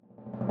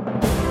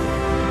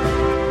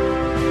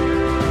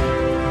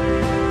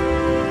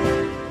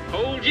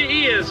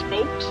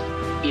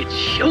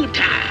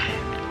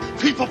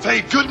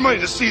paid good money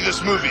to see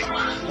this movie.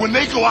 When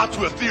they go out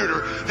to a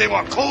theater, they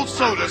want cold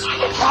sodas,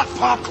 hot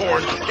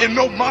popcorn, and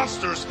no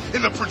monsters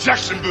in the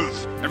projection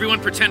booth. Everyone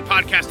pretend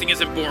podcasting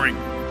isn't boring.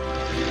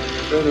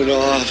 Turn it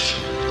off.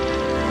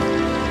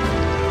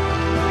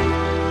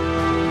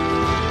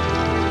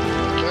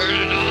 Turn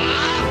it off.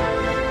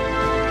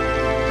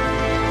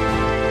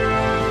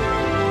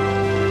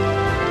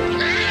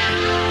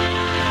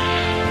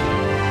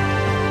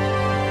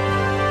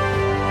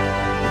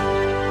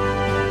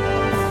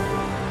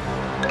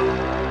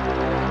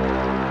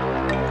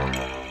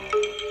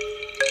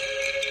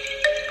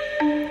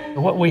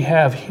 What we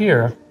have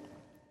here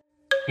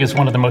is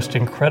one of the most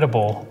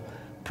incredible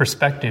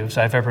perspectives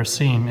I've ever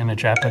seen in a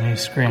Japanese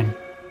screen.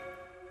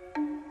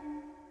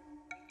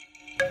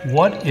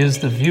 What is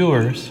the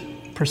viewer's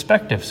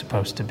perspective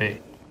supposed to be?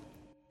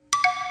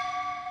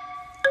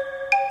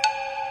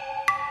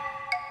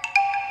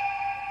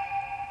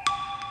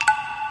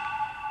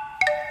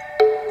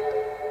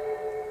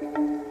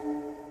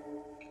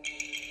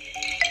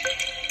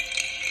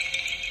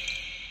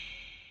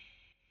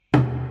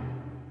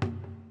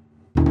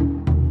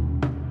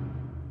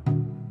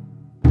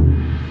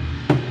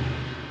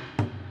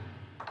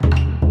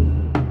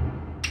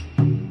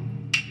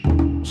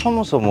そ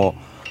もそも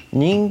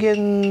人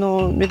間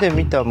の目で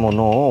見たも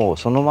のを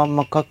そのまん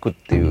ま描くっ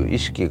ていう意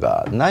識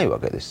がないわ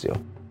けですよ。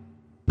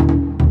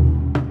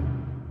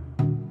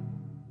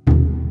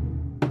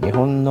日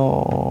本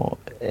の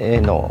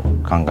絵の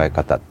考え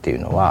方っていう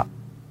のは、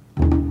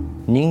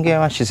人間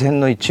は自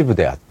然の一部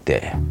であっ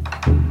て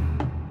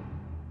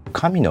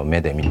神の目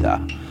で見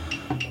た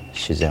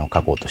自然を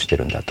描こうとして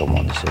るんだと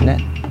思うんですよね。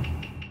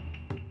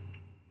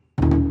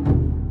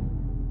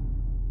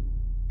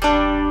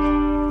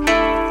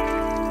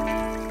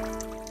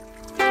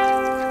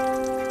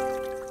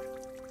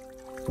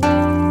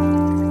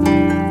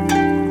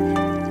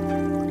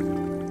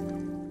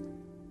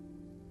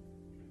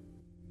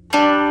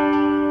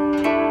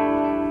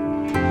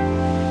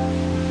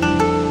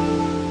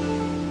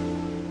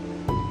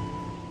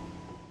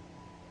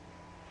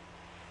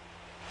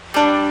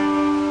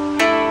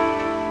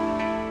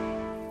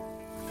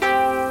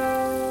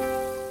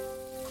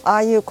あ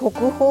あいう国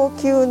宝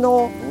級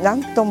の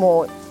何と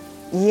も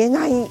言え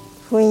ない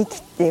雰囲気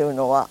っていう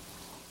のは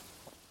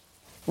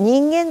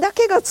人間だ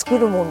けが作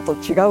るものと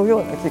違うよ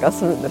うな気が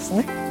するんです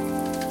ね。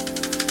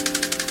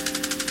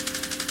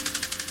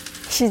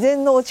自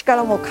然のお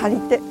力も借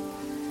り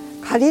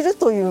る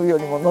というよ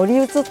りも乗り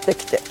移って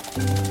きて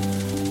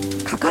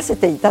描かせ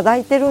ていただ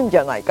いてるんじ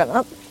ゃないか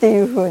なって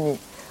いうふうに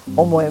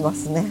思いま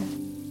すね。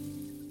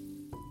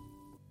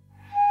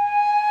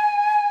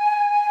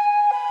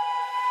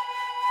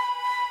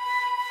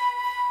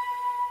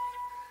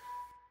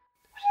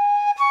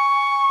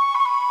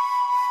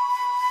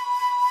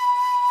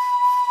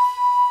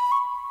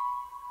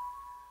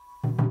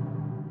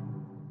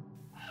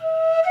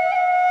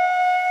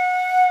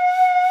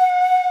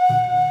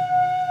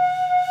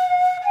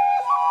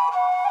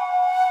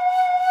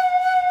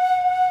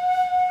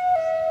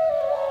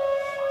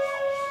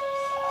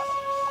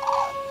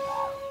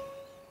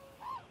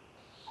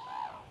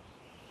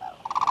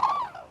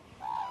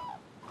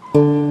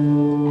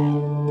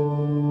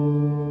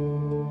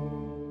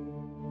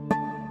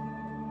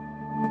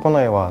この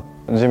絵は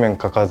地面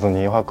描かず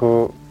に余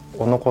白を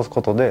残す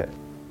ことで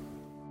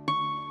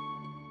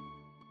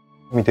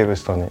見てる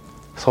人に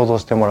想像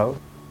してもらう、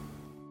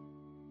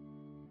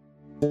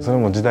それ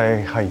も時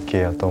代背景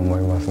やと思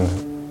いますね。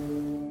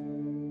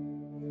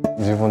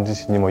自分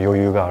自身にも余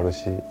裕がある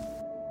し、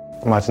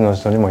街の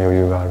人にも余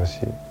裕があるし、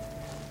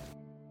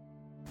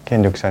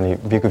権力者に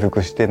ビクビ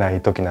クしてな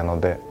い時な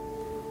ので。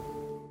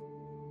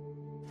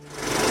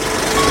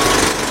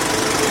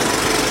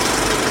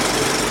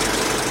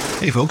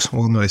Hey folks,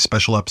 welcome to a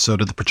special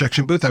episode of The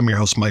Projection Booth. I'm your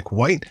host Mike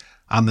White.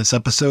 On this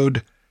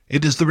episode,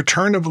 it is the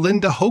return of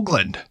Linda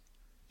Hoaglund.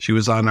 She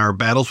was on our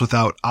Battles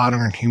Without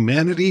Honor and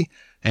Humanity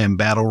and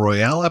Battle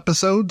Royale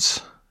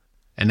episodes.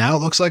 And now it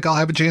looks like I'll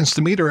have a chance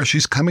to meet her as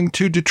she's coming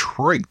to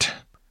Detroit.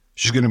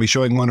 She's going to be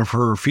showing one of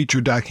her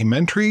featured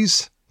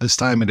documentaries. This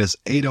time it is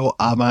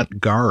Avant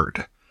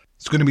Garde.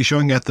 It's going to be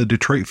showing at the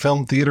Detroit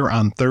Film Theater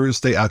on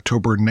Thursday,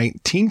 October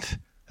 19th,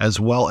 as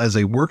well as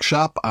a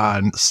workshop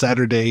on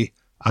Saturday,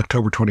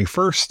 October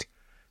 21st,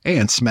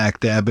 and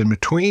smack dab in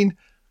between,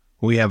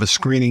 we have a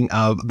screening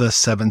of The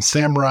Seven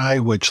Samurai,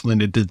 which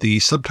Linda did the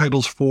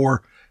subtitles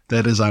for.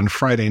 That is on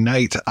Friday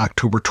night,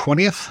 October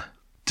 20th.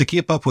 To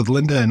keep up with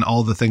Linda and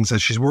all the things that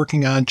she's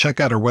working on,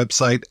 check out her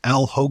website,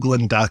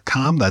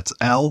 lhoaglund.com. That's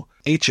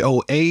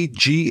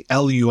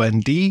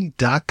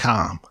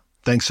LHOAGLUND.com.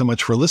 Thanks so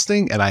much for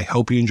listening, and I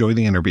hope you enjoy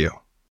the interview.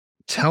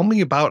 Tell me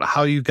about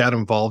how you got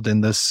involved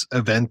in this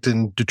event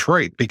in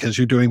Detroit, because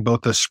you're doing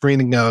both a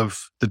screening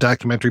of the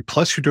documentary,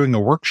 plus you're doing a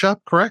workshop,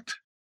 correct?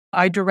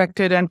 I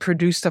directed and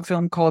produced a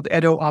film called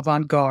Edo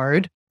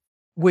Avant-Garde,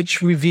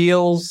 which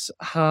reveals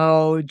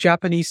how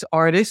Japanese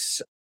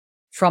artists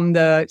from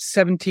the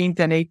 17th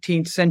and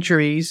 18th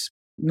centuries,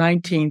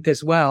 19th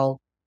as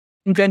well,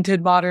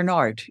 invented modern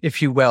art,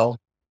 if you will.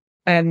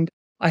 And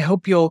I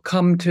hope you'll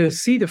come to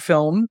see the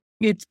film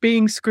It's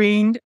being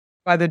screened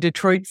by the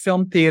Detroit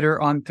Film Theater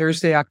on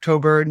Thursday,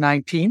 October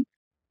 19th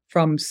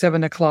from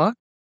 7 o'clock.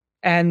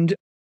 And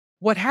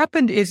what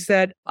happened is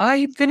that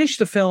I finished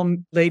the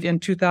film late in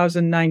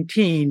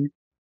 2019,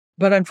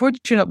 but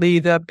unfortunately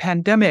the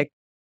pandemic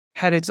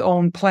had its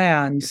own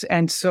plans.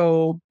 And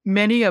so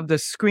many of the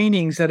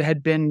screenings that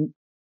had been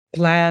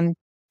planned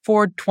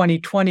for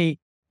 2020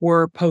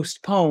 were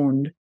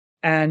postponed.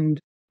 And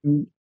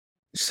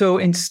so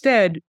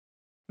instead,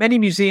 many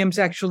museums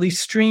actually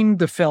streamed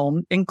the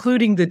film,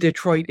 including the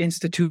Detroit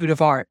Institute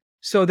of Art.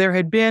 So there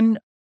had been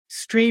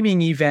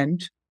streaming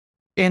event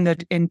in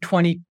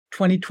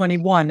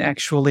 2021,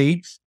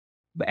 actually.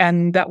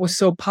 And that was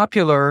so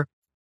popular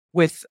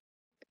with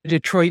the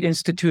Detroit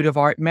Institute of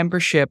Art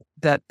membership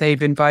that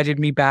they've invited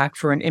me back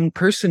for an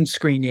in-person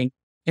screening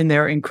in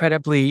their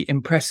incredibly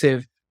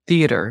impressive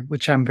theater,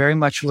 which I'm very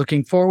much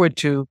looking forward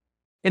to.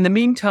 In the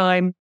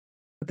meantime,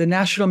 the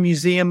National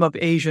Museum of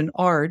Asian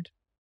Art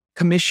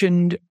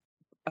commissioned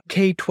a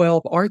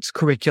K-12 arts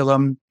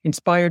curriculum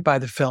inspired by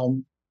the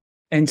film.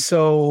 And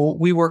so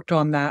we worked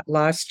on that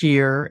last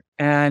year.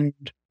 And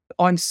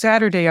on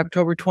Saturday,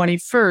 October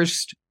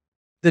 21st,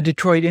 the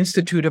Detroit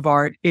Institute of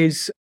Art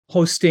is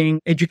hosting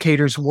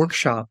educators'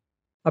 workshop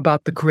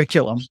about the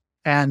curriculum.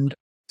 And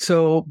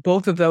so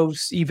both of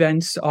those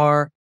events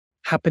are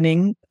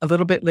happening a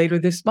little bit later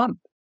this month.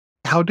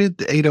 How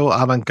did Edo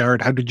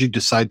Avant-Garde, how did you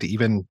decide to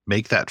even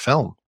make that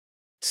film?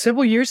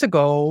 Several years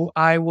ago,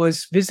 I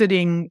was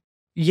visiting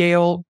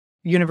Yale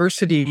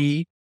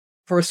University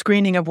for a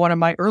screening of one of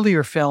my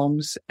earlier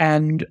films,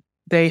 and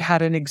they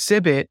had an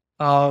exhibit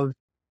of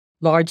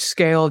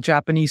large-scale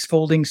Japanese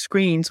folding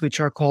screens, which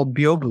are called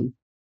byobu.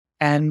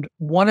 And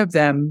one of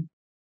them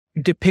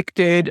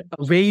depicted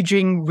a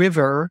raging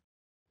river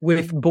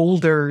with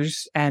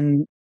boulders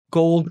and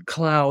gold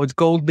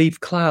leaf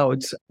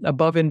clouds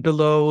above and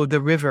below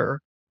the river.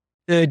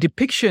 The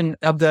depiction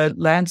of the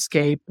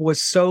landscape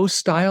was so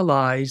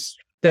stylized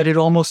that it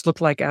almost looked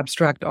like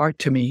abstract art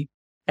to me.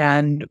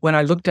 And when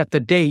I looked at the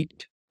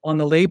date on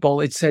the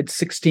label, it said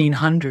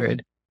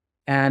 1600.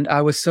 And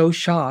I was so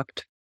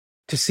shocked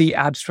to see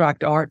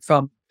abstract art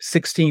from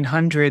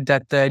 1600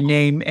 that the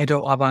name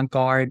Edo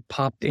Avant-Garde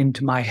popped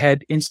into my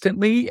head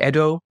instantly.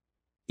 Edo,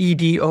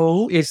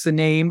 EDO, is the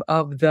name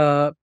of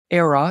the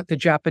era, the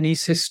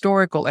Japanese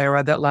historical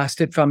era that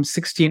lasted from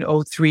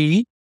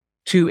 1603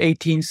 to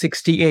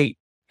 1868.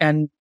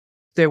 And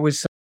there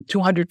was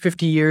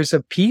 250 years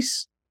of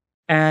peace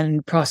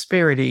and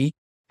prosperity.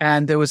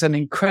 And there was an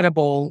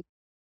incredible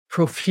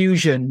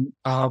profusion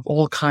of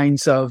all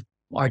kinds of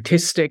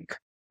artistic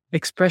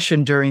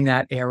expression during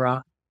that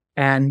era.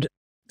 And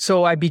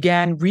so I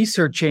began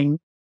researching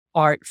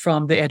art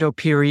from the Edo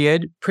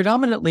period,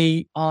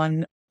 predominantly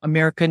on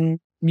American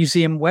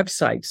museum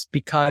websites,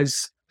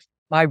 because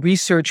my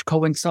research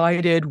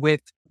coincided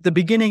with the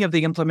beginning of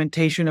the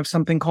implementation of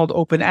something called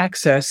open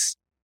access,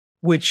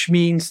 which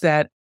means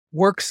that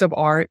works of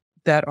art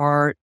that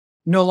are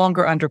no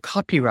longer under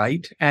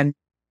copyright, and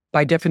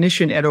by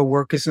definition, Edo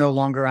work is no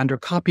longer under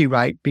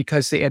copyright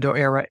because the Edo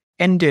era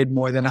ended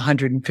more than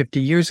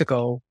 150 years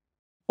ago.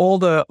 All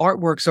the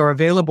artworks are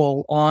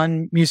available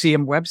on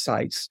museum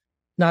websites,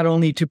 not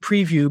only to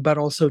preview, but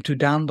also to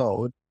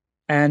download.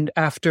 And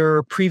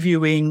after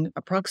previewing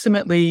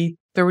approximately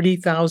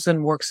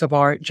 30,000 works of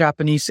art,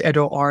 Japanese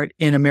Edo art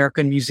in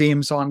American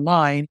museums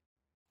online,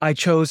 I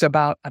chose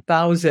about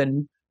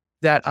 1,000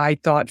 that I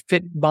thought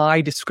fit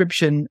my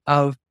definition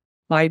of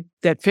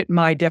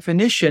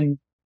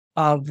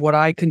what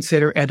I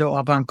consider Edo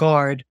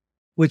avant-garde,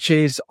 which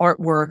is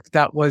artwork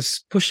that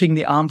was pushing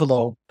the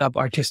envelope of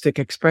artistic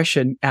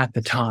expression at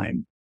the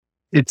time.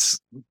 It's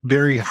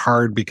very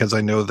hard because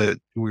I know that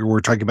we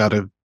were talking about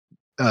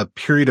a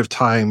period of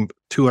time,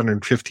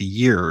 250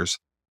 years,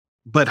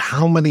 but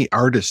how many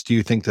artists do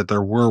you think that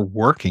there were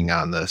working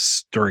on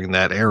this during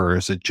that era?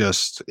 Is it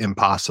just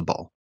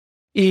impossible?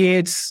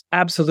 It's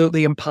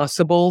absolutely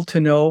impossible to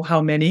know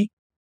how many.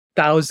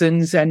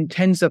 Thousands and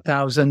tens of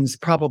thousands,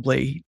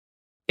 probably.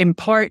 In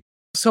part,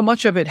 so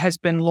much of it has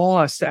been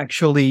lost,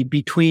 actually,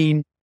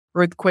 between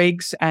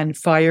earthquakes and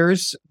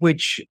fires,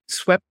 which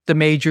swept the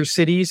major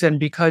cities. And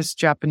because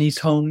Japanese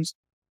homes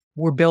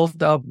were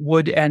built of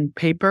wood and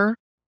paper,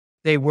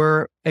 they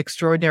were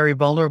extraordinarily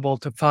vulnerable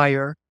to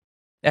fire.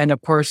 And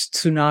of course,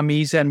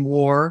 tsunamis and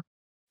war.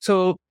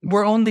 So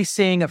we're only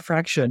seeing a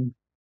fraction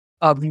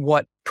of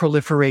what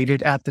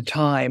proliferated at the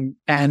time.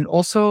 And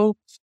also,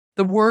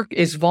 the work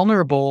is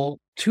vulnerable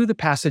to the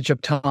passage of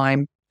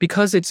time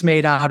because it's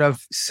made out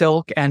of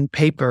silk and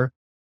paper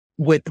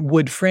with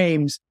wood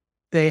frames.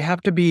 They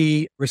have to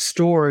be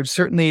restored.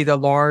 Certainly the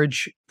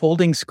large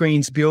folding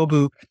screens,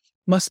 byobu,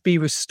 must be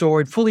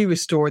restored, fully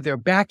restored. Their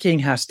backing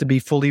has to be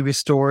fully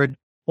restored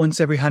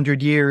once every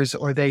 100 years,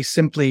 or they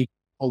simply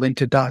fall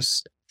into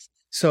dust.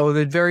 So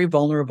they're very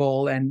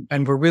vulnerable, and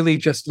we're really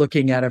just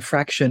looking at a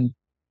fraction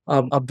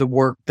of the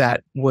work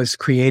that was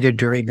created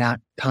during that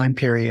time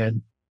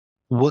period.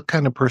 What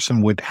kind of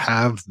person would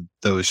have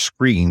those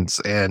screens?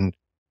 And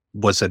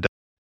was it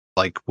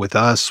like with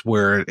us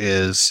where it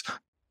is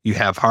you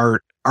have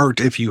art art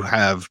if you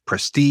have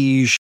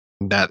prestige,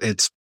 that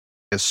it's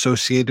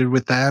associated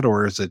with that,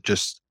 or is it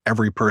just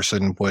every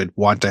person would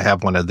want to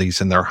have one of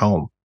these in their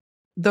home?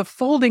 The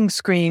folding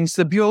screens,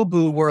 the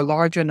byobu, were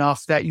large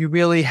enough that you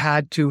really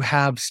had to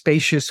have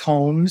spacious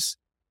homes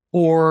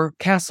or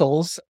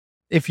castles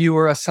if you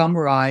were a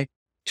samurai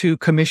to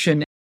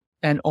commission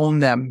and own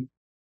them.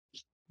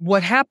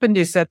 What happened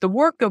is that the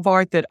work of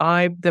art that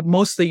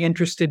mostly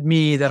interested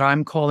me, that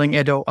I'm calling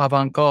Edo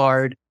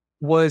avant-garde,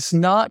 was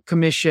not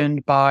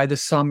commissioned by the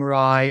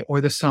samurai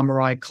or the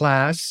samurai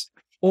class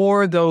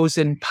or those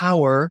in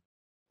power,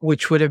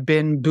 which would have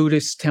been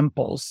Buddhist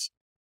temples.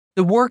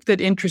 The work that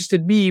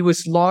interested me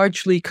was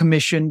largely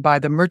commissioned by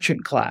the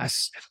merchant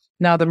class.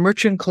 Now, the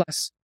merchant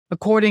class,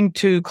 according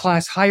to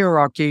class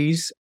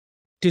hierarchies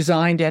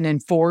designed and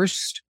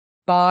enforced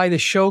by the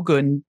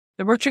shogun,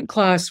 the merchant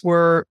class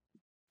were,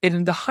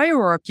 in the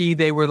hierarchy,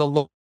 they were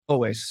the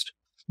lowest.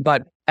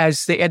 But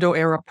as the Edo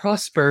era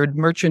prospered,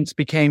 merchants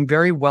became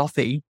very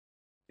wealthy.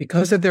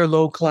 Because of their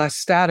low-class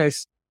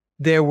status,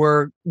 there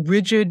were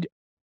rigid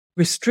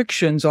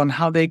restrictions on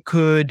how they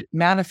could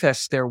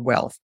manifest their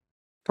wealth.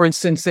 For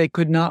instance, they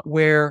could not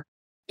wear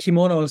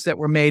kimonos that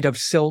were made of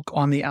silk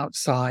on the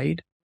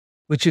outside,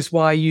 which is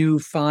why you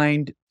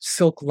find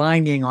silk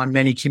lining on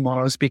many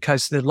kimonos,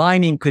 because the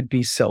lining could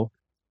be silk,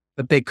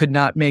 but they could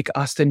not make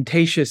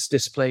ostentatious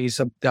displays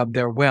of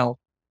their wealth.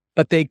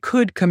 But they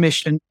could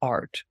commission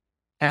art,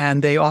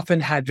 and they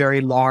often had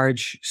very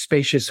large,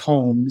 spacious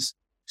homes.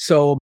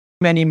 So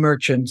many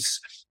merchants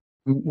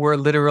were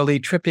literally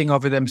tripping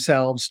over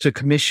themselves to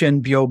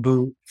commission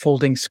byobu,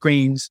 folding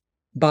screens,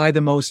 by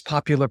the most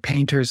popular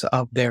painters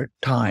of their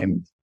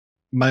time.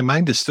 My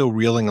mind is still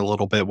reeling a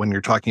little bit when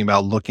you're talking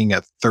about looking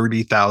at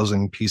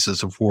 30,000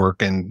 pieces of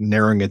work and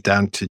narrowing it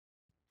down to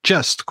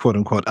just, quote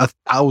unquote,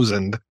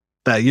 1,000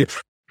 that you're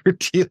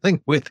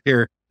dealing with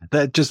here.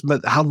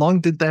 How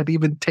long did that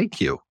even take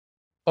you?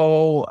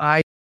 Oh,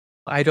 I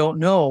don't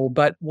know.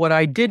 But what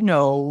I did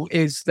know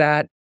is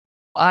that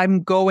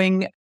I'm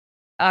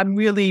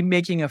really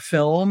making a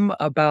film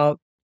about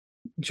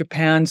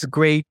Japan's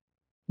great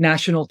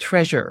national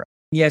treasure.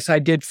 Yes, I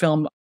did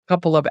film a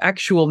couple of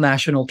actual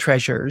national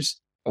treasures.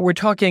 We're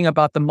talking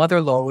about the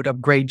motherlode of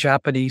great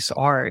Japanese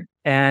art.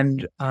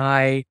 And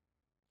I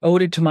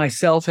owed it to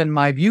myself and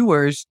my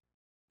viewers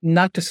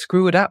not to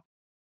screw it up.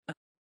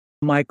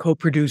 My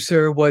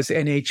co-producer was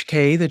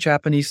NHK, the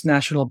Japanese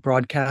national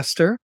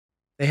broadcaster.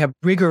 They have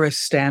rigorous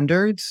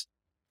standards.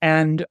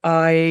 And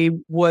I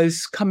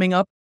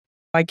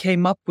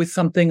came up with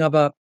something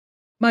of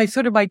my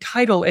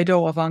title,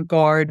 Edo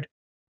Avant-garde.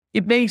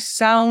 It may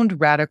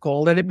sound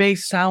radical,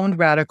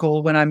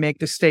 when I make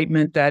the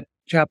statement that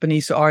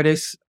Japanese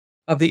artists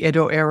of the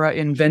Edo era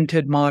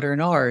invented modern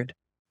art.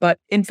 But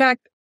in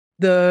fact,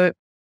 the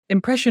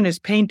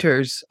Impressionist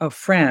painters of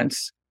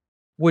France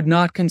would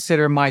not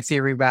consider my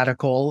theory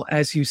radical.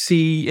 As you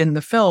see in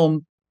the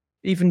film,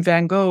 even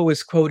Van Gogh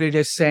is quoted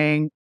as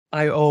saying,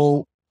 "I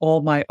owe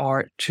all my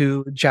art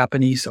to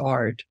Japanese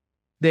art."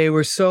 They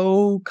were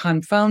so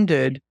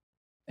confounded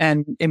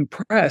and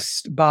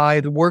impressed by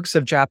the works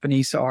of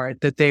Japanese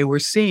art that they were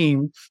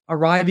seeing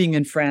arriving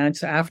in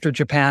France after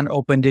Japan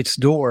opened its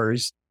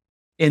doors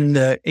in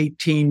the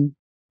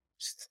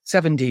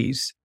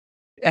 1870s.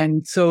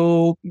 And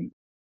so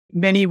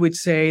many would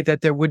say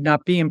that there would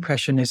not be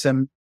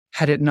Impressionism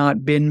had it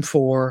not been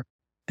for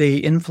the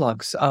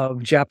influx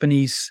of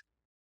Japanese.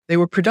 They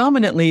were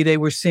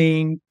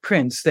seeing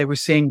prints, they were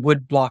seeing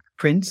woodblock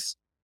prints,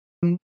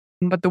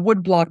 but the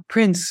woodblock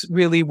prints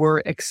really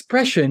were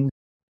expression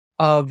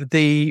of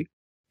the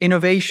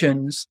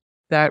innovations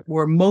that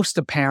were most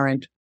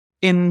apparent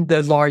in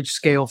the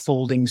large-scale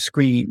folding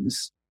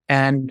screens.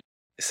 And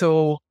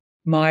so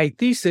my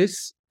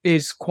thesis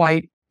is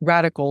quite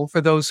radical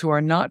for those who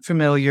are not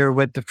familiar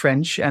with the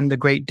French and the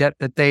great debt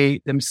that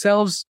they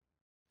themselves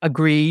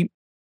agree.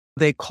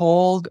 They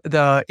called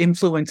the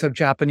influence of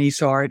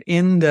Japanese art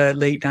in the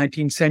late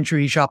 19th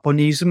century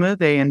Japonisme.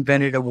 They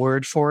invented a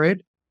word for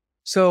it.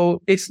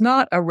 So it's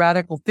not a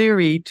radical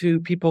theory to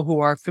people who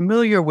are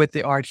familiar with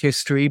the art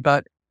history,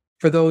 but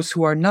for those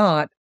who are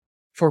not,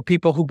 for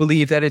people who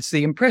believe that it's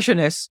the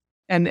Impressionists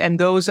and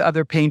those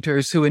other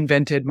painters who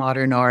invented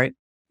modern art,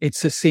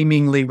 it's a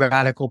seemingly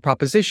radical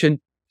proposition.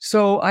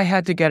 So I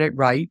had to get it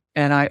right.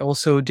 And I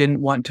also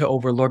didn't want to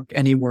overlook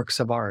any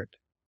works of art.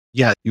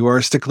 Yeah, you are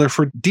a stickler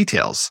for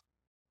details.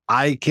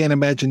 I can't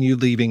imagine you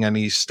leaving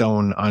any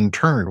stone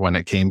unturned when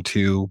it came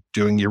to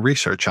doing your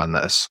research on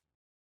this.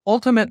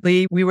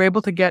 Ultimately, we were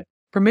able to get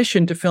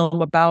permission to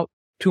film about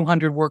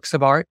 200 works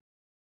of art.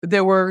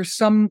 There were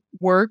some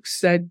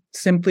works that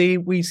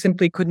we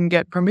simply couldn't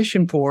get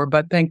permission for,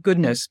 but thank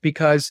goodness,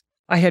 because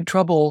I had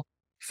trouble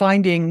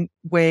finding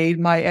ways.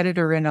 My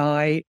editor and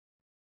I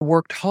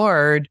worked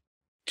hard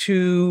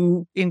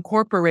to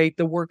incorporate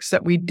the works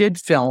that we did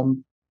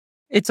film.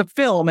 It's a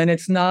film and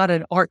it's not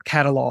an art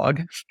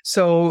catalog.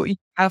 So you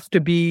have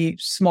to be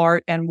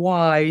smart and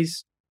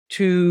wise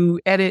to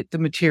edit the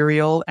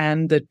material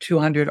and the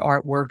 200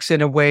 artworks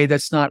in a way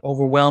that's not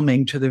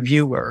overwhelming to the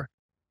viewer.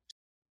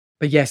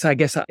 But yes, I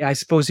guess I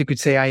suppose you could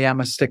say I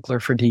am a stickler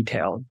for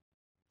detail.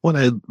 Well,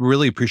 I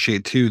really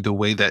appreciate too the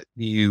way that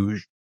you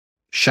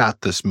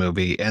shot this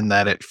movie and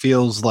that it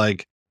feels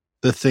like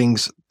the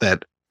things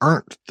that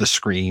aren't the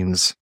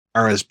screens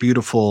are as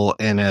beautiful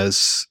and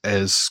as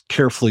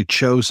carefully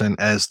chosen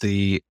as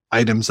the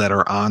items that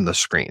are on the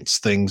screens.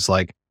 Things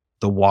like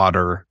the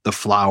water, the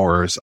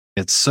flowers.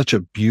 It's such a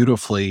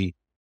beautifully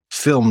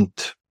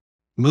filmed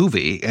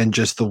movie, and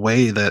just the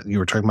way that you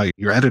were talking about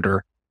your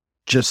editor,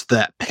 just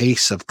that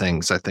pace of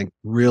things, I think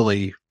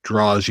really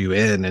draws you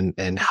in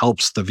and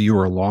helps the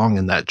viewer along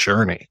in that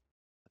journey.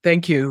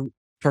 Thank you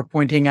for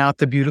pointing out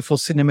the beautiful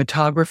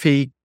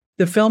cinematography.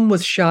 The film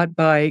was shot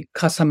by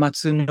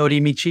Kasamatsu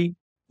Norimichi,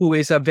 who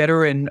is a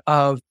veteran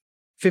of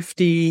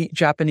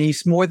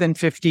more than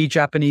 50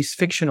 Japanese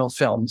fictional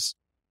films.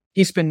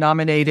 He's been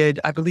nominated,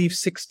 I believe,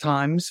 6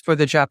 times for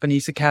the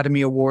Japanese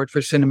Academy Award for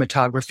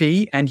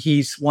Cinematography, and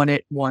he's won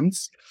it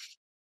once.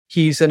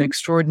 He's an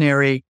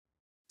extraordinary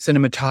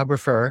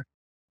cinematographer,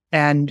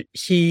 and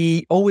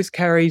he always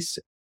carries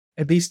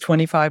at least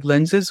 25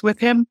 lenses with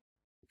him.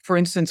 For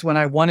instance, when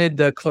I wanted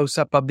the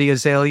close-up of the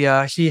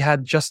azalea, he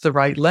had just the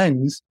right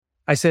lens.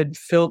 I said,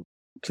 Phil,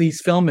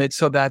 please film it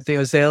so that the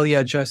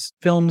azalea just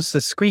fills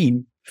the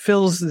screen.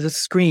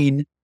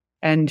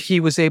 And he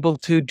was able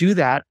to do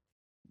that,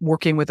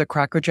 working with a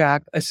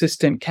crackerjack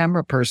assistant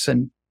camera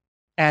person.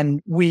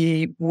 And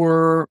we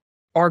were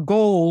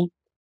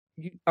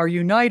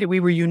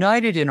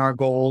united in our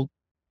goal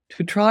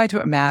to try to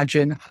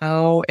imagine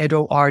how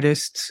Edo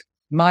artists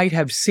might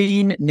have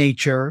seen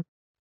nature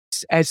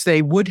as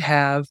they would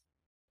have,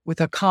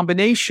 with a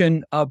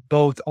combination of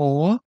both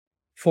awe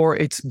for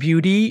its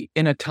beauty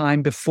in a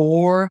time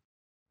before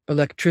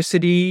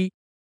electricity,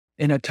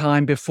 in a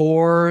time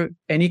before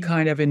any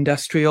kind of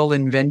industrial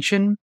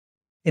invention,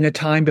 in a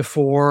time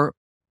before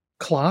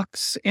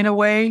clocks in a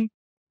way,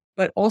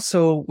 but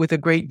also with a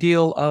great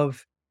deal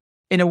of,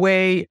 in a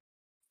way,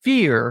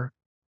 fear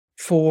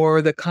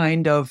for the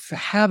kind of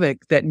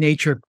havoc that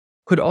nature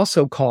could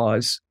also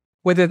cause,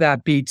 whether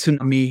that be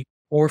tsunami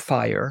or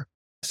fire.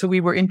 So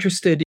we were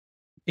interested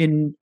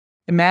in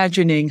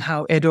imagining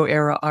how Edo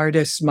era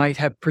artists might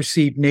have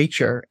perceived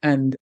nature.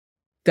 And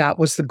that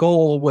was the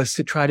goal, was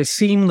to try to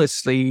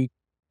seamlessly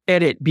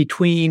edit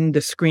between the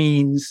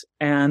screens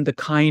and the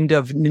kind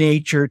of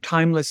nature,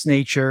 timeless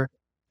nature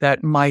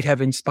that might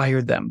have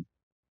inspired them.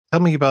 Tell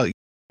me about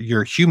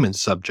your human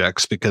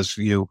subjects, because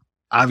you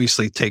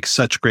obviously take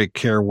such great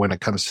care when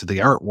it comes to the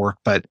artwork,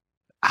 but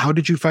how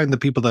did you find the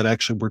people that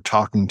actually were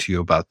talking to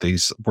you about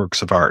these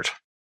works of art?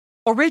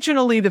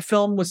 Originally, the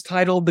film was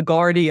titled The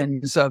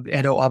Guardians of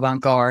Edo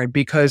Avant-Garde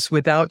because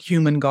without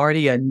human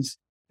guardians,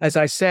 as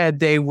I said,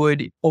 they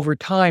would over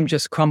time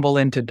just crumble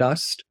into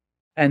dust.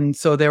 And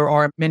so there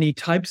are many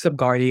types of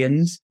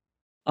guardians,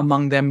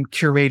 among them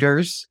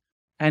curators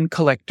and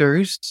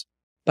collectors,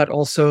 but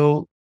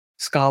also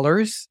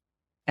scholars.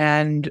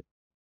 And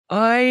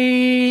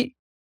I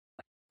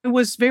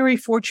was very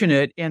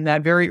fortunate in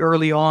that very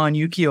early on,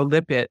 Yukio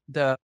Lippert,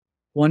 the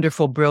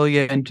wonderful,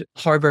 brilliant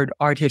Harvard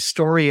art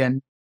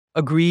historian,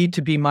 agreed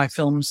to be my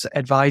film's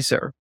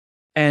advisor.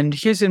 And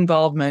his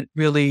involvement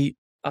really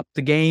upped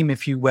the game,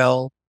 if you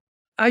will.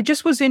 I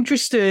just was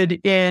interested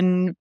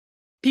in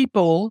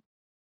people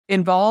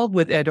involved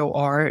with Edo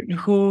art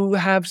who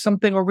have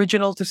something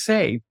original to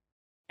say.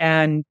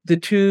 And the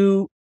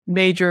 2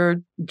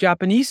 major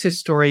Japanese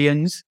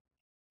historians,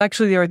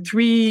 actually there are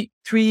three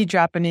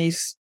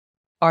Japanese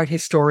art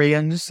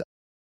historians.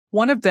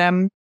 One of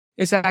them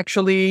is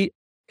actually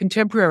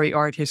contemporary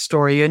art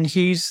historian.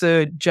 He's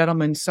the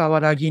gentleman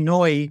Sawaragi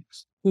Noi,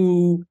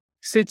 who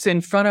sits in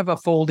front of a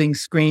folding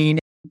screen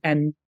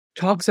and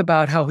talks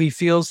about how he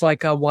feels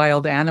like a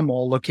wild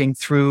animal looking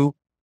through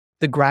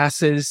the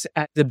grasses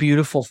at the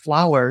beautiful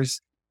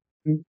flowers.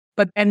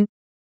 But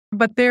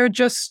they're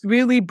just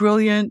really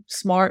brilliant,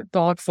 smart,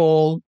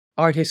 thoughtful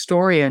art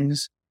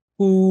historians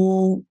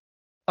who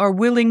are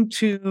willing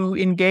to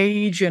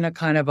engage in a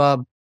kind of a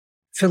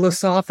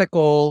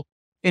philosophical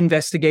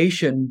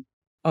investigation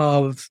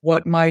of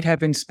what might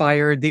have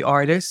inspired the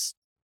artists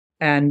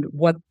and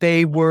what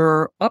they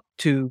were up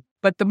to.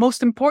 But the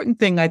most important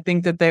thing I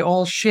think that they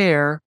all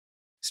share,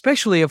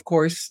 especially, of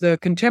course, the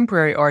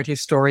contemporary art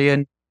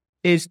historian,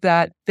 is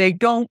that they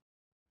don't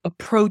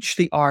approach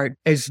the art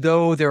as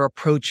though they're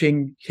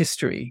approaching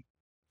history.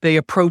 They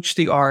approach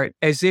the art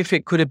as if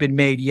it could have been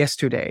made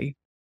yesterday.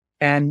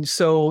 And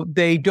so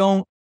they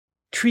don't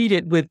treat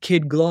it with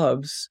kid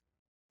gloves.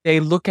 They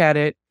look at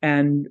it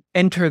and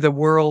enter the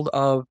world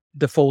of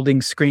the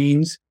folding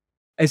screens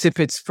as if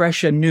it's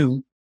fresh and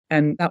new.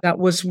 And that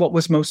was what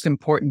was most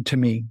important to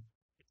me.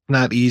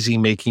 Not easy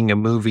making a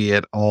movie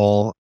at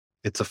all.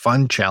 It's a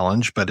fun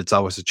challenge, but it's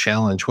always a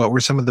challenge. What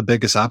were some of the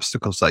biggest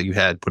obstacles that you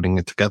had putting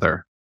it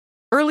together?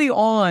 Early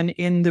on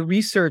in the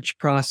research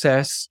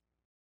process,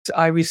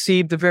 I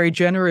received the very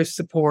generous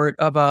support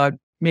of a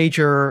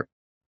major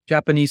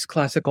Japanese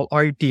classical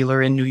art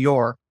dealer in New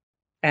York.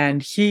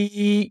 And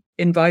he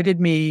invited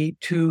me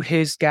to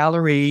his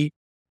gallery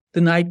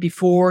the night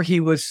before he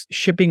was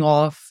shipping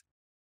off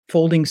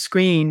folding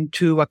screen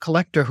to a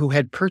collector who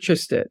had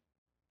purchased it.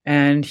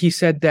 And he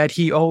said that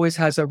he always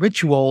has a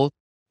ritual,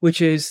 which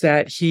is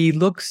that he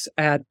looks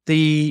at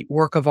the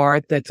work of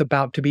art that's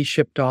about to be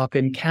shipped off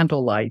in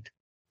candlelight,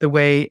 the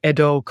way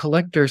Edo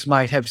collectors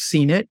might have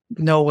seen it,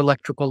 no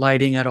electrical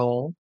lighting at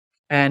all,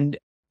 and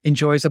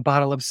enjoys a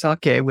bottle of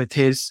sake with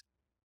his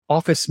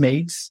office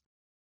mates.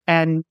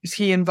 And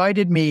he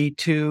invited me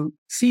to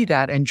see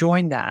that and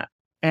join that.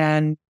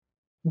 And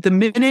the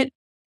minute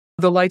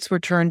the lights were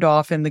turned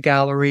off in the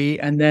gallery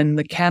and then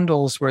the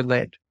candles were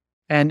lit,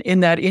 and in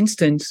that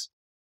instance,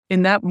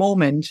 in that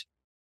moment,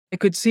 I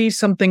could see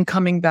something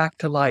coming back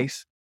to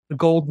life. The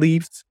gold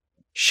leaf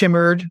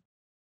shimmered.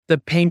 The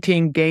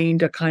painting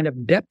gained a kind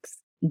of depth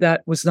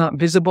that was not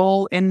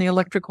visible in the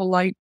electrical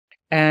light.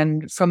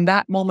 And from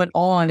that moment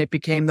on, it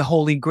became the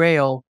holy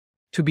grail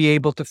to be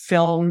able to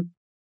film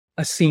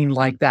a scene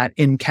like that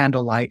in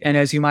candlelight. And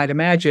as you might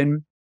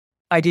imagine,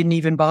 I didn't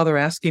even bother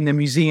asking the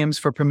museums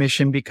for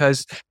permission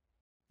because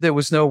there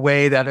was no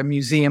way that a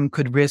museum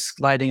could risk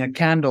lighting a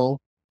candle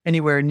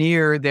anywhere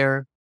near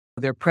their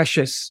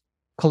precious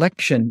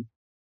collection.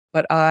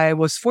 But I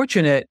was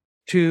fortunate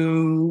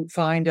to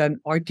find an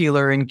art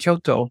dealer in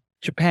Kyoto,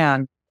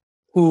 Japan,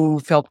 who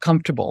felt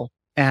comfortable.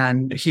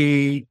 And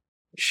he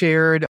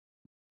shared a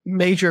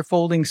major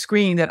folding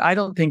screen that I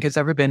don't think has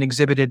ever been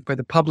exhibited for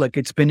the public.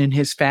 It's been in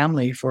his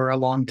family for a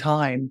long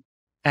time.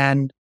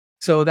 And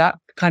so that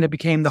kind of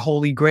became the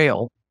holy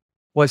grail,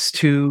 was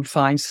to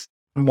find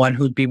someone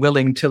who'd be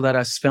willing to let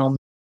us film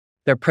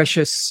their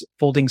precious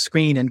folding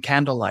screen in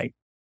candlelight.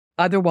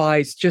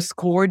 Otherwise, just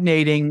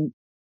coordinating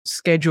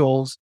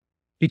schedules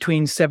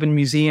between 7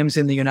 museums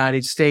in the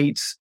United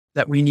States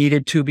that we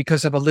needed to,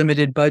 because of a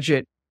limited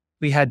budget,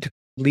 we had to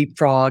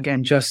leapfrog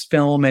and just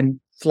film and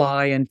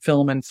fly and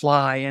film and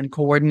fly, and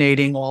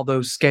coordinating all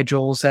those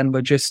schedules and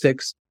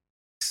logistics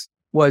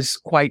was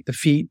quite the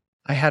feat.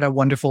 I had a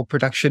wonderful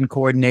production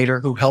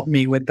coordinator who helped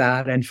me with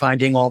that, and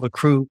finding all the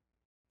crew,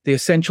 the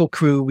essential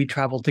crew. We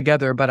traveled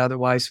together, but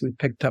otherwise we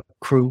picked up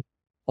crew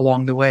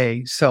along the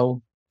way.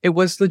 So it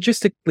was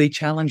logistically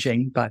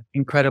challenging, but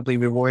incredibly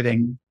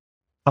rewarding.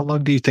 How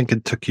long do you think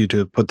it took you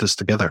to put this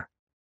together?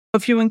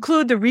 If you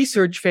include the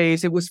research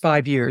phase, it was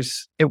 5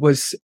 years. It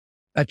was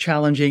a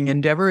challenging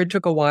endeavor. It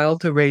took a while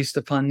to raise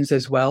the funds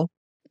as well,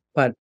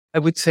 but I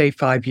would say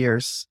 5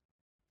 years.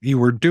 You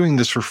were doing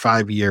this for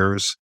 5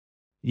 years.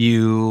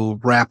 You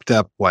wrapped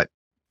up,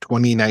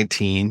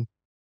 2019,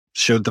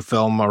 showed the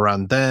film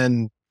around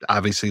then.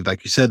 Obviously,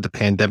 like you said, the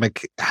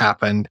pandemic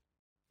happened.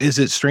 Is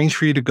it strange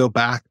for you to go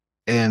back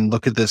and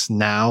look at this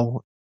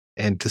now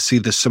and to see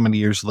this so many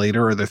years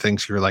later? Are there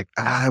things you're like,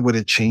 I would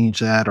have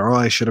changed that, or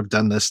I should have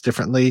done this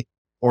differently?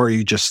 Or are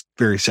you just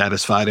very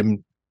satisfied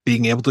in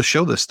being able to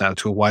show this now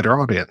to a wider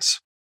audience?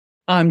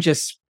 I'm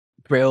just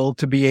thrilled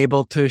to be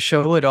able to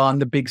show it on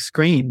the big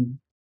screen.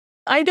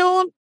 I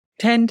don't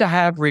tend to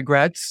have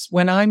regrets.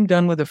 When I'm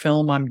done with a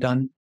film, I'm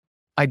done.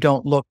 I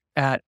don't look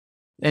at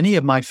any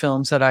of my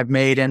films that I've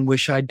made and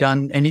wish I'd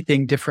done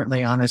anything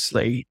differently,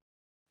 honestly.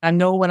 I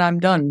know when I'm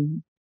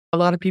done. A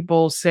lot of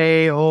people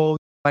say, oh,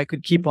 I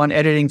could keep on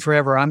editing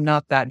forever. I'm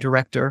not that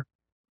director.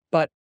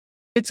 But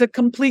it's a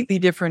completely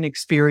different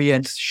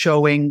experience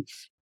showing,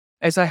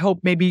 as I hope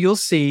maybe you'll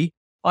see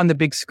on the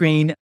big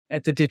screen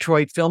at the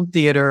Detroit Film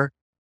Theater.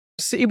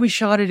 See, we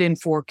shot it in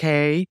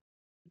 4K,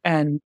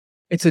 and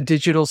it's a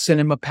digital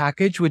cinema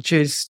package, which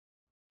is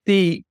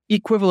the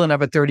equivalent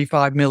of a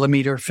 35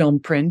 millimeter film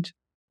print.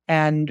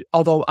 And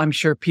although I'm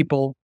sure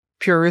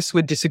purists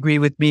would disagree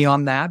with me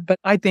on that, but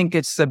I think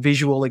it's a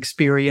visual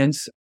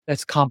experience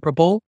that's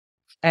comparable.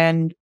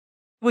 And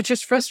which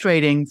is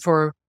frustrating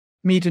for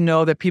me to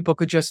know that people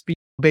could just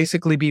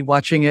basically be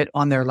watching it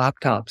on their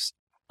laptops.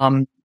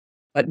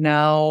 But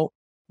now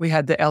we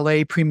had the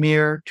LA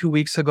premiere 2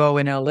 weeks ago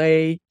in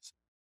LA.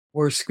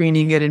 We're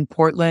screening it in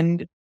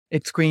Portland.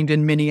 It screened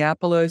in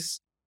Minneapolis.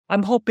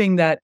 I'm hoping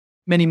that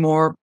many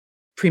more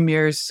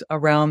premieres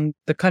around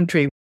the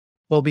country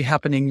will be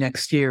happening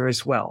next year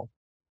as well.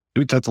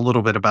 We talked a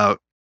little bit about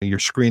your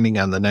screening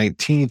on the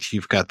 19th.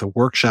 You've got the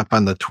workshop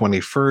on the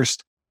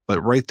 21st,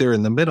 but right there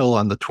in the middle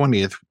on the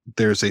 20th,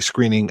 there's a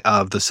screening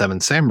of The Seven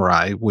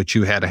Samurai, which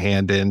you had a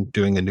hand in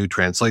doing a new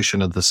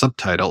translation of the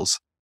subtitles.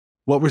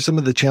 What were some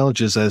of the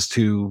challenges as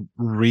to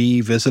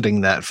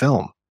revisiting that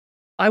film?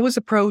 I was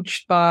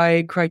approached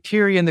by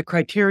Criterion, the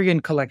Criterion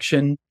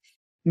Collection,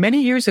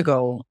 many years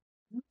ago.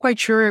 I'm not quite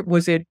sure it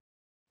was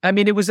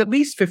at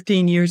least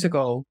 15 years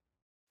ago,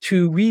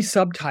 to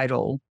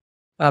re-subtitle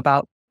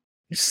about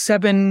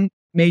 7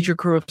 major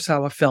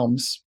Kurosawa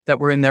films that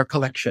are in their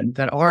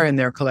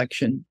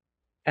collection.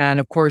 And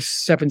of course,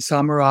 Seven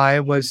Samurai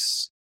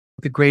was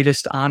the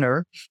greatest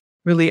honor,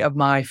 really, of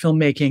my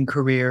filmmaking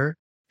career,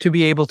 to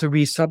be able to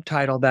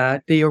re-subtitle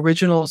that. The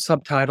original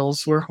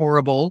subtitles were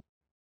horrible.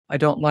 I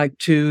don't like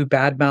to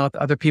badmouth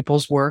other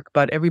people's work,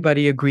 but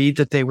everybody agreed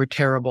that they were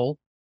terrible.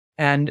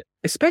 And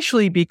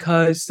especially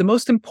because the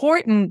most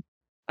important,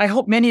 I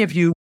hope many of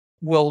you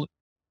will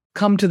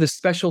come to the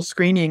special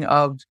screening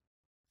of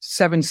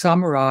Seven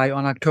Samurai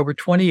on October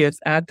 20th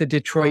at the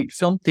Detroit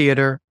Film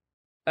Theater.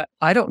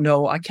 I don't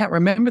know. I can't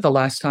remember the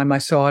last time I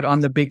saw it on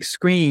the big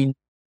screen.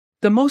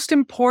 The most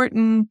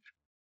important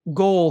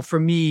goal for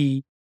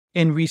me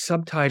in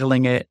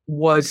resubtitling it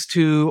was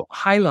to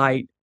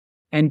highlight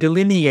and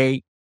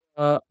delineate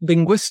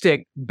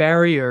linguistic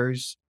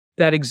barriers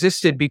that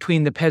existed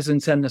between the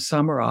peasants and the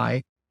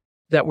samurai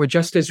that were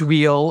just as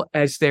real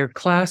as their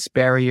class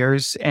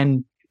barriers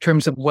in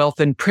terms of wealth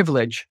and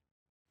privilege.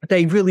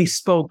 They really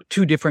spoke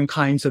two different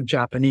kinds of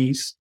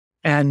Japanese,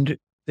 and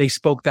they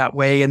spoke that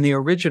way in the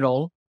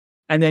original.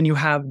 And then you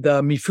have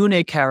the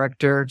Mifune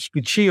character,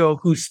 Tsuchiyo,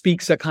 who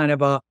speaks a kind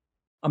of a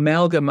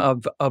amalgam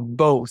of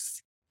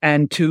both.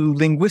 And to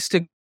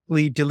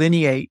linguistically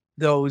delineate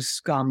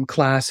those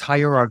class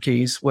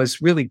hierarchies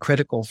was really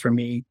critical for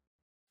me.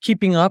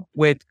 Keeping up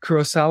with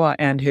Kurosawa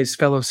and his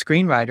fellow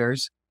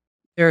screenwriters,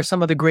 there are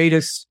some of the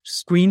greatest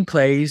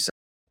screenplays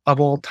of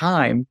all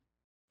time,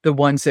 the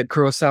ones that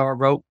Kurosawa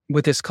wrote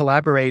with his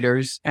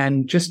collaborators,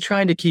 and just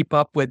trying to keep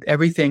up with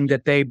everything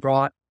that they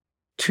brought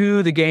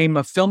to the game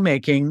of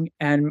filmmaking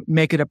and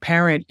make it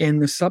apparent in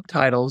the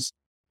subtitles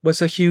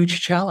was a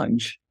huge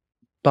challenge,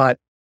 but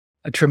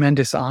a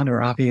tremendous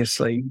honor,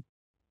 obviously.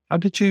 How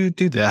did you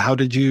do that? How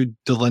did you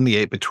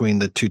delineate between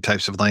the two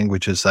types of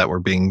languages that were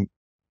being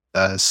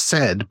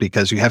said?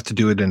 Because you have to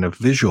do it in a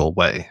visual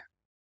way.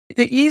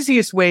 The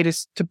easiest way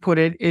to put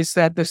it is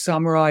that the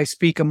samurai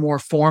speak a more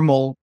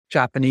formal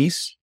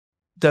Japanese.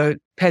 The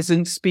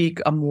peasants speak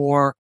a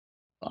more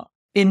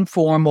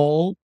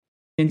informal,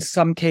 in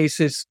some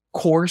cases,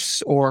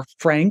 coarse or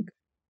frank.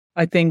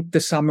 I think the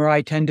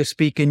samurai tend to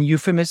speak in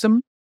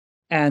euphemism,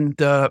 and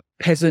the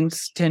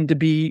peasants tend to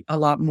be a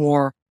lot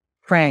more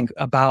frank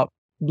about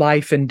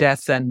life and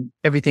death and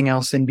everything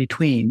else in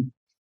between.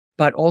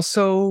 But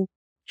also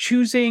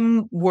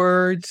choosing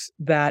words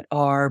that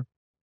are,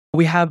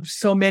 we have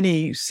so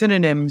many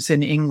synonyms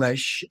in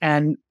English,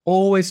 and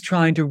always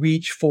trying to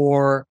reach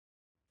for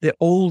the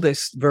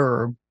oldest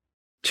verb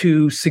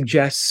to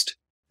suggest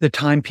the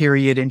time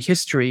period in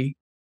history,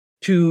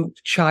 to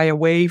shy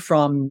away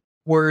from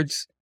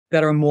words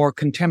that are more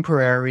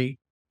contemporary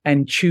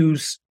and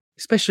choose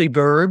especially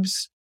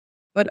verbs,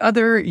 but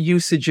other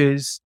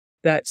usages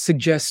that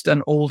suggest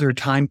an older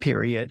time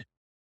period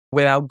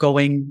without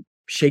going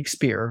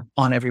Shakespeare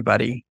on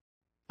everybody.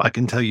 I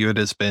can tell you it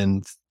has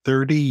been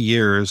 30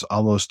 years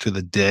almost to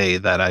the day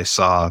that I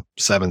saw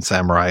Seven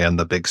Samurai on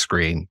the big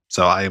screen.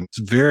 So I'm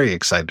very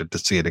excited to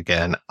see it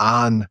again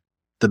on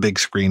the big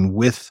screen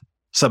with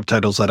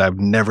subtitles that I've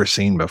never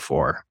seen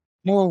before.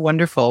 Oh,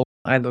 wonderful.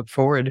 I look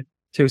forward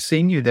to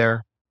seeing you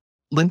there.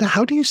 Linda,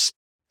 how do you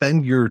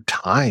spend your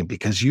time?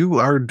 Because you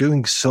are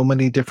doing so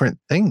many different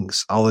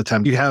things all the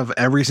time. Do you have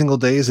every single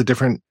day is a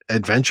different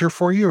adventure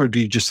for you? Or do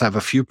you just have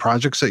a few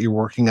projects that you're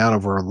working on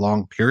over a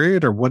long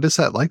period? Or what is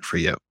that like for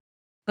you?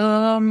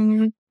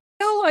 Well,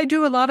 I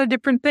do a lot of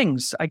different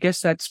things. I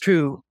guess that's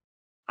true.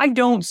 I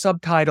don't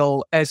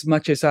subtitle as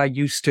much as I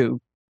used to.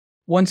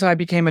 Once I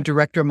became a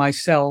director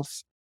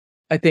myself,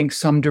 I think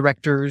some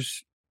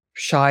directors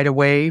shied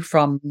away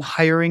from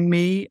hiring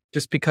me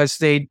just because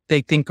they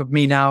think of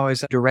me now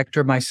as a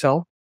director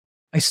myself.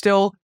 I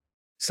still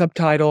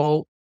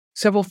subtitle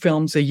several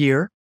films a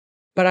year,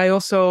 but I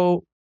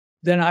also,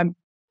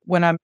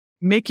 when I'm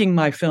making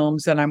my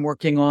films, then I'm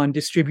working on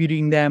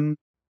distributing them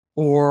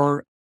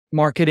or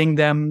marketing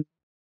them.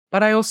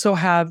 But I also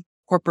have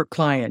corporate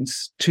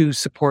clients to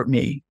support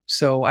me.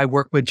 So I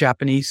work with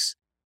Japanese,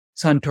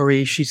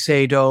 Suntory,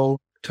 Shiseido,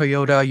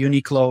 Toyota,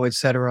 Uniqlo,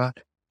 etc.,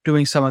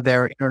 doing some of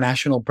their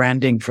international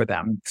branding for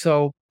them.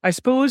 So I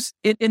suppose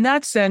in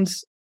that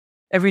sense,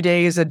 every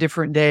day is a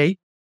different day.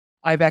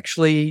 I've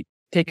actually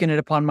taken it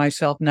upon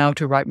myself now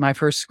to write my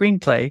first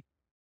screenplay.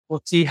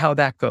 We'll see how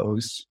that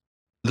goes.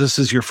 This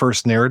is your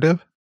first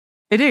narrative?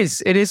 It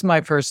is. It is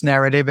my first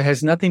narrative. It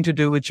has nothing to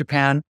do with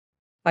Japan.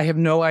 I have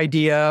no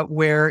idea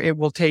where it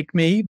will take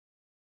me.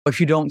 If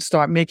you don't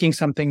start making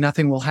something,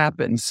 nothing will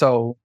happen.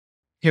 So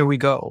here we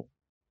go.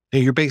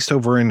 You're based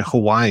over in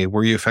Hawaii.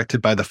 Were you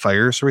affected by the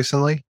fires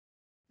recently?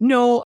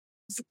 No,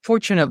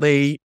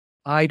 fortunately,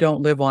 I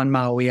don't live on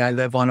Maui. I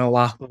live on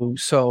Oahu.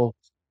 So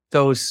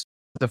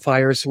the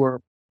fires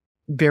were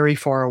very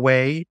far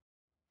away.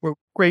 We're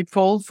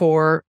grateful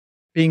for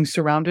being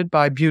surrounded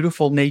by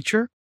beautiful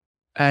nature,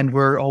 and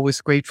we're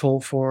always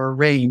grateful for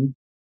rain.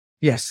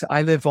 Yes,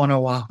 I live on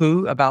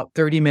Oahu, about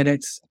 30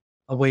 minutes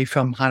away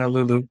from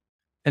Honolulu,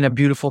 in a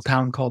beautiful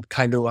town called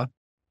Kailua.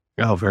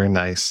 Oh, very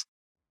nice.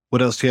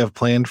 What else do you have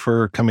planned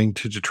for coming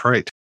to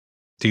Detroit?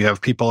 Do you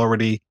have people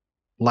already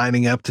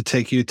lining up to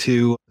take you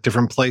to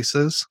different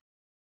places?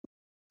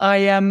 I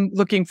am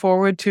looking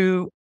forward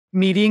to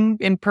meeting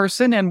in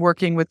person and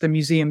working with the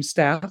museum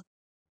staff.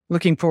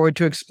 Looking forward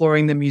to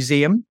exploring the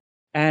museum.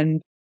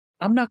 And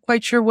I'm not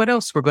quite sure what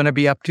else we're going to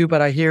be up to,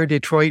 but I hear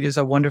Detroit is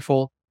a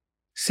wonderful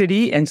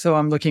city, and so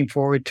I'm looking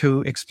forward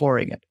to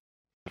exploring it.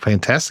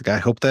 Fantastic. I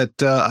hope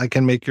that I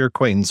can make your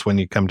acquaintance when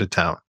you come to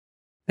town.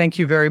 Thank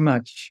you very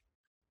much.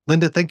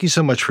 Linda, thank you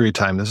so much for your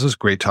time. This was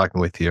great talking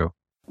with you.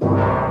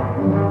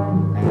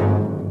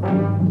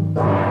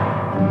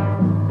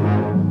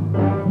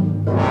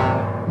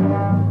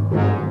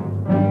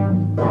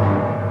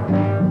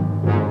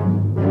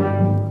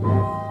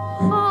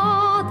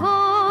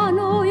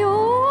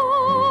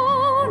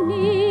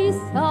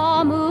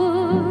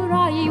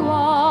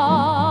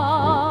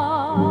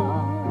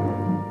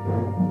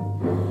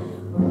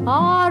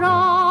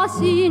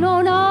 嵐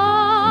の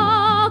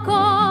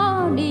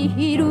中に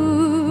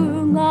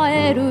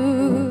翻る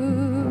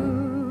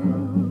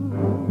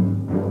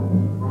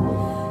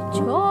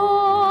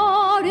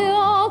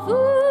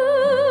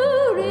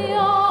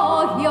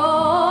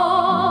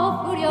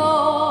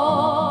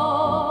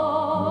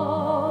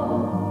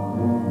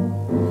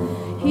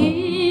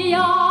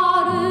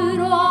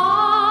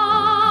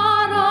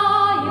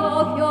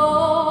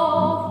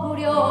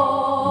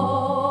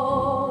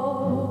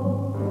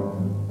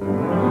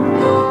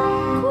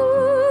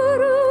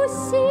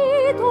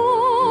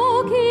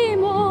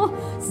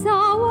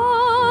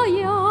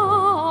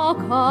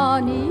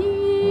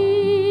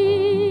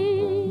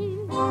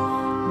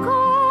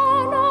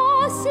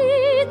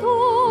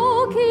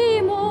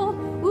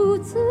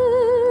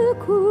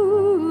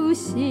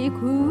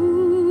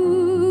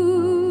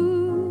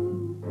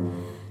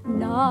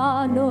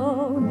名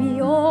の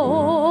身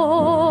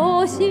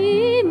を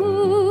惜し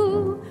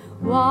む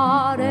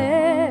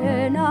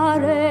我な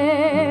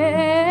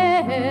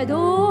れ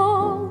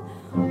ど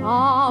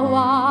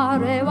哀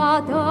れ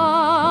は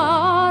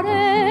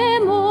誰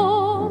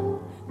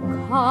も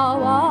変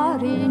わ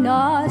り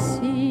な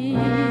し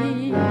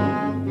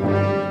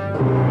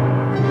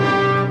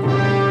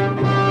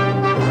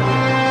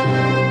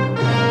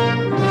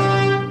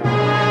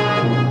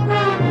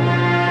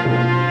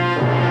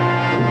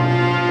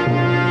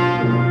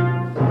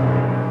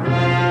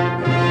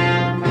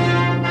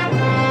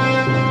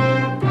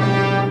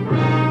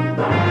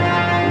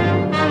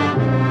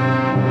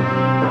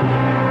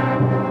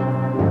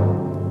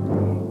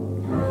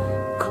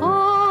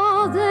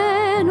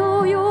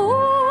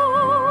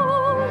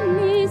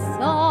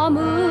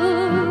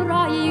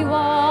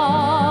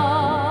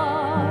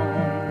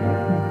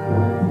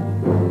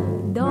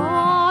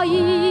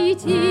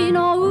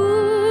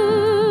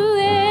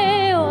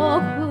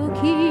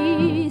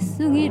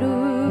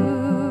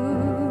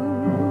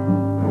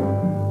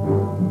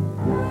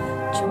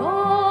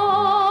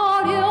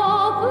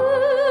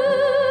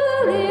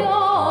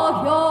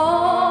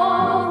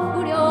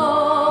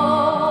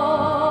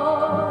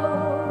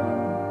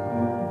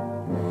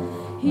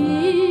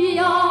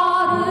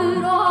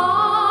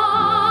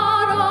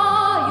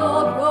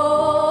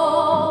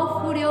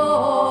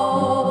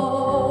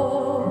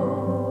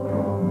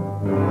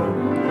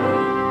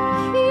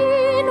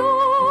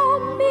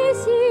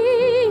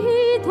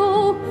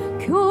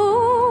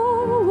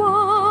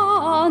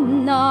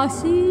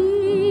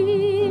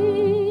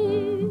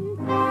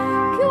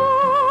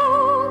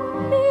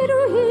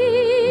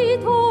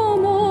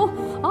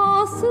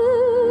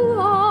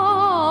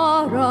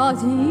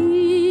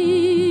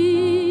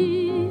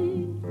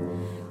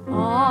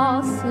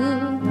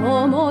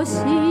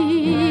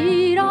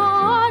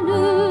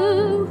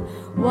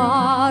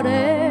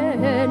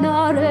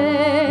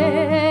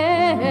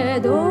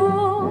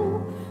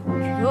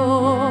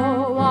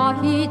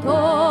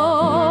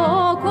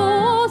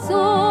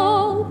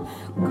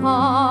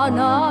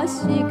悲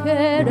し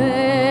け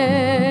れ